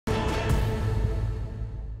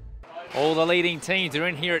All the leading teams are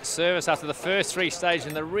in here at service after the first three stages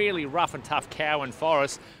in the really rough and tough Cowan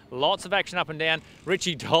Forest. Lots of action up and down.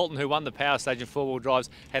 Richie Dalton, who won the power stage in four-wheel drives,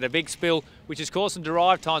 had a big spill, which has caused some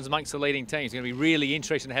drive times amongst the leading teams. It's going to be really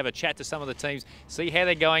interesting to have a chat to some of the teams, see how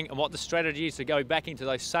they're going and what the strategy is to go back into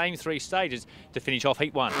those same three stages to finish off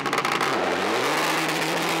Heat 1.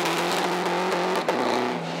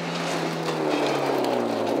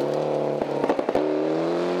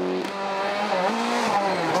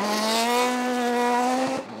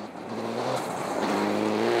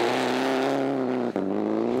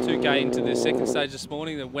 Into the second stage this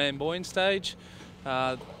morning, the Wamboyne stage.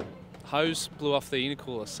 Hose blew off the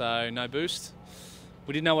intercooler, so no boost.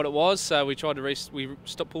 We didn't know what it was, so we tried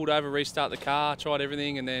to pulled over, restart the car, tried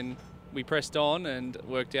everything, and then we pressed on and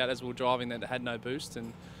worked out as we were driving that it had no boost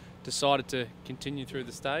and decided to continue through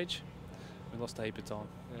the stage. We lost a heap of time.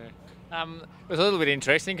 Yeah. It was a little bit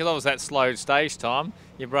interesting because obviously that slow stage time.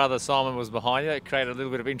 Your brother Simon was behind you. It created a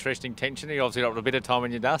little bit of interesting tension. He obviously got a bit of time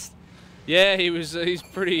in your dust. Yeah, he's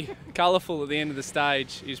pretty colourful at the end of the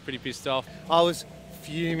stage. He was pretty pissed off. I was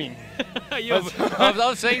fuming.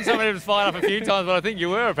 I've seen some of them fired up a few times, but I think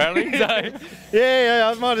you were apparently. So.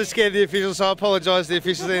 Yeah, I might have scared the officials, so I apologise to the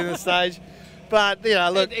officials at the end of the stage. But you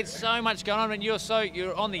know, look, it's so much going on, and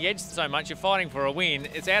you're on the edge so much. You're fighting for a win.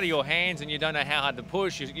 It's out of your hands, and you don't know how hard to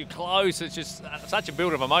push. You're close. It's just such a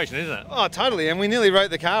build of emotion, isn't it? Oh, totally. And we nearly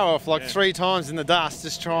wrote the car off like 3 times in the dust,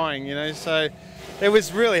 just trying. You know, so it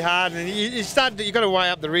was really hard. And you got to weigh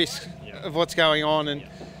up the risk of what's going on,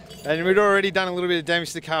 and we'd already done a little bit of damage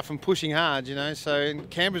to the car from pushing hard. You know, so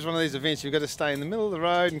Canberra's one of these events you've got to stay in the middle of the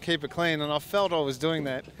road and keep it clean. And I felt I was doing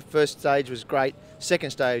that. First stage was great.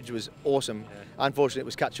 Second stage was awesome. Unfortunately, it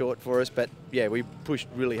was cut short for us, but yeah, we pushed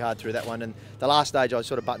really hard through that one. And the last stage, I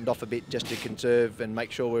sort of buttoned off a bit just to conserve and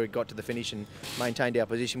make sure we got to the finish and maintained our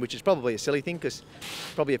position, which is probably a silly thing because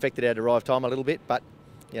probably affected our drive time a little bit, but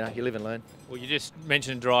you know, you live and learn. Well, you just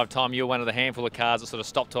mentioned drive time. You're one of the handful of cars that sort of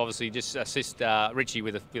stopped to obviously just assist Richie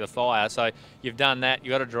with a fire. So you've done that. You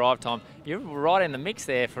got a drive time. You're right in the mix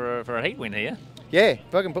there for a heat win here. Yeah,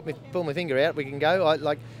 if I can pull my finger out, we can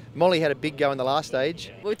go. Molly had a big go in the last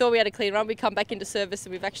stage. We thought we had a clean run. We come back into service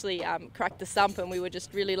and we've actually cracked the sump, and we were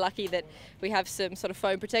just really lucky that we have some sort of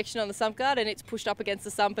foam protection on the sump guard, and it's pushed up against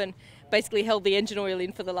the sump and basically held the engine oil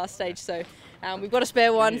in for the last stage. So we've got a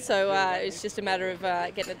spare one, so it's just a matter of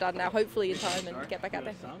getting it done now, hopefully in time, and get back out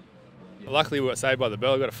there. Luckily we got saved by the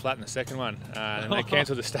bell. We got a flat in the second one and they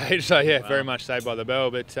cancelled the stage, so yeah, very much saved by the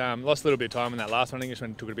bell, but lost a little bit of time in that last one. I think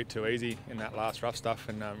just took it a bit too easy in that last rough stuff,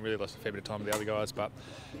 and really lost a fair bit of time with the other guys, but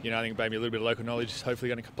you know, I think maybe a little bit of local knowledge is hopefully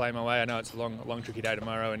going to play my way. I know it's a long tricky day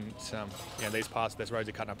tomorrow, and it's, you know, these parts, these roads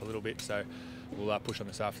are cutting up a little bit, so we'll push on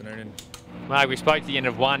this afternoon. And Mark, we spoke at the end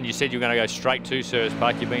of one. You said you were going to go straight to Service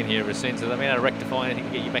Park. You've been here ever since. Does that mean to rectify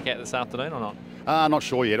anything to get you back out this afternoon or not? Not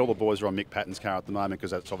sure yet. All the boys are on Mick Patton's car at the moment because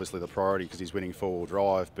that's obviously the priority because he's winning four-wheel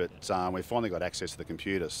drive, but we've finally got access to the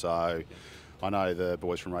computer, so I know the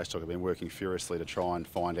boys from Race Talk have been working furiously to try and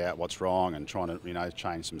find out what's wrong and trying to, you know,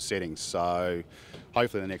 change some settings. So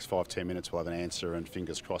hopefully in the next 5-10 minutes we'll have an answer, and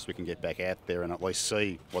fingers crossed we can get back out there and at least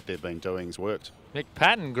see what they've been doing has worked. Mick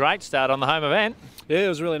Patton, great start on the home event. Yeah, it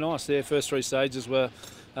was really nice. Yeah, first 3 stages were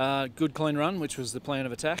good, clean run, which was the plan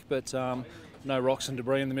of attack, but no rocks and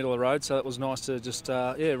debris in the middle of the road, so it was nice to just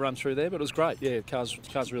run through there. But it was great. Yeah,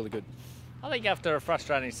 car's really good. I think after a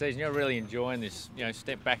frustrating season, you're really enjoying this, you know,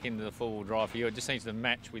 step back into the four-wheel drive for you. It just seems to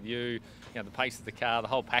match with you, the pace of the car, the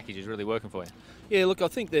whole package is really working for you. Yeah, look, I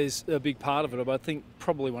think there's a big part of it, but I think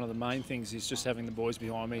probably one of the main things is just having the boys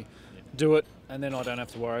behind me do it, and then I don't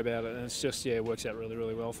have to worry about it, and it's just, it works out really,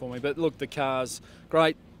 really well for me. But look, the car's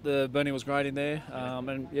great. The burning was great in there,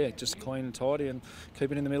 and yeah, just clean and tidy and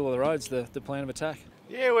keep it in the middle of the roads, the plan of attack.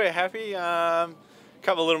 Yeah, we're happy.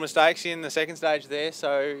 Couple of little mistakes in the second stage there,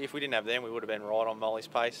 so if we didn't have them, we would have been right on Molly's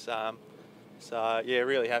pace. So yeah,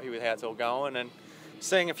 really happy with how it's all going, and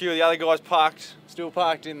seeing a few of the other guys still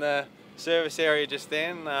parked in the service area just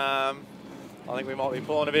then. I think we might be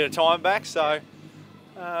pulling a bit of time back, so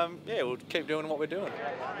yeah, we'll keep doing what we're doing.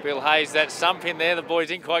 Bill Hayes, that sump in there, the boys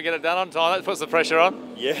didn't quite get it done on time. That puts the pressure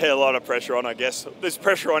on. Yeah, a lot of pressure on, I guess. There's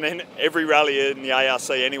pressure on in every rally in the ARC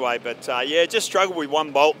anyway, but yeah, just struggled with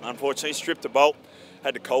one bolt, unfortunately, stripped a bolt.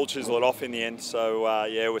 Had to cold chisel it off in the end, so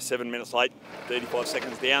yeah, we're 7 minutes late, 35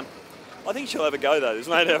 seconds down. I think she'll have a go though, there's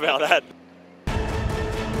no doubt about that.